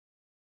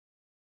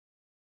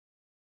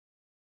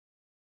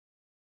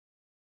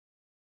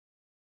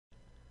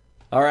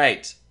All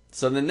right,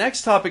 so the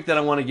next topic that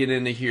I want to get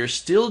into here,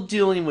 still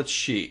dealing with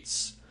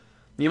sheets.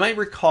 You might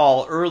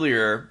recall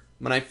earlier,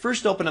 when I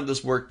first opened up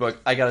this workbook,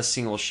 I got a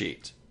single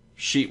sheet,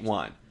 sheet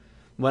 1.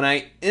 When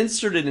I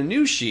inserted a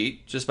new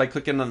sheet, just by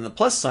clicking on the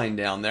plus sign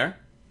down there,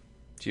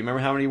 do you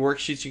remember how many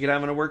worksheets you can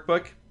have in a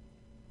workbook?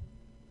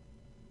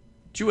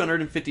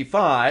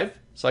 255.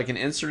 So I can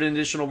insert an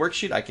additional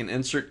worksheet. I can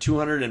insert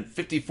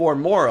 254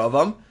 more of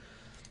them.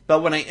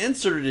 But when I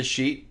inserted a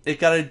sheet, it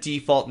got a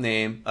default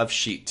name of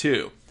sheet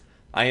 2.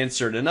 I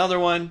insert another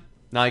one.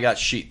 Now I got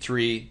sheet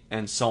 3,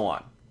 and so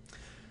on.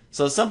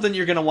 So something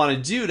you're going to want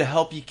to do to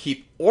help you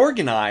keep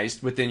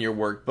organized within your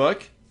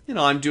workbook.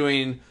 I'm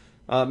doing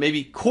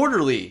maybe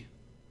quarterly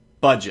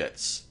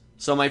budgets.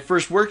 So my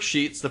first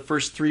worksheets, the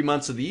first 3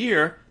 months of the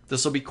year,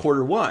 this will be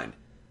quarter 1.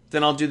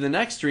 Then I'll do the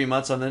next 3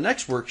 months on the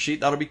next worksheet,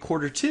 that'll be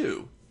quarter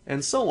 2,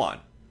 and so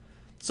on.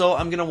 So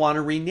I'm going to want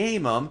to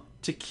rename them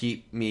to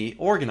keep me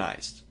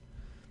organized.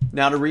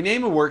 Now to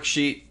rename a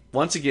worksheet,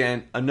 once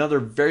again, another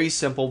very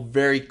simple,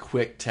 very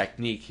quick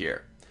technique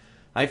here.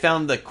 I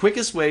found the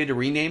quickest way to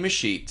rename a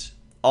sheet,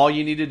 all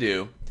you need to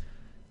do,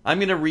 I'm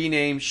going to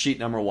rename sheet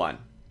number 1.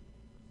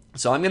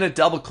 So I'm going to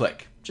double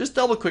click, just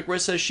double click where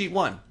it says sheet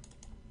 1.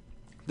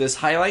 This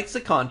highlights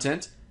the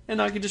content,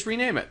 and I can just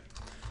rename it.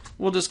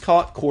 We'll just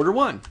call it quarter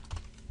 1.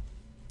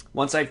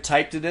 Once I've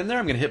typed it in there,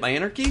 I'm going to hit my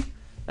enter key,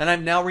 and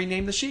I've now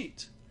renamed the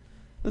sheet.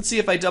 Let's see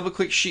if I double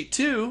click sheet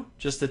 2,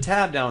 just the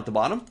tab down at the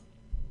bottom.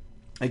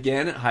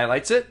 Again, it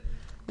highlights it,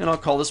 and I'll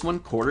call this one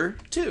quarter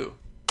 2.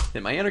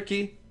 Hit my enter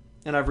key,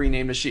 and I've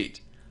renamed the sheet.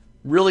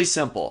 Really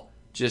simple.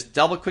 Just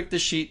double click the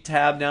sheet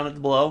tab down at the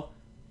below,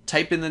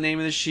 type in the name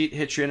of the sheet,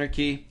 hit your enter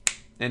key,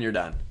 and you're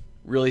done.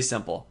 Really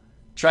simple.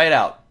 Try it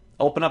out.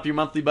 Open up your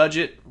monthly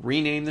budget,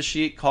 rename the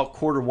sheet, call it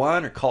quarter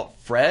 1 or call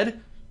it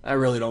Fred. I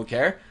really don't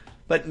care.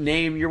 But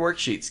name your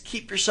worksheets.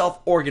 Keep yourself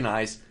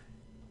organized.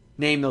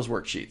 Name those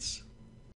worksheets.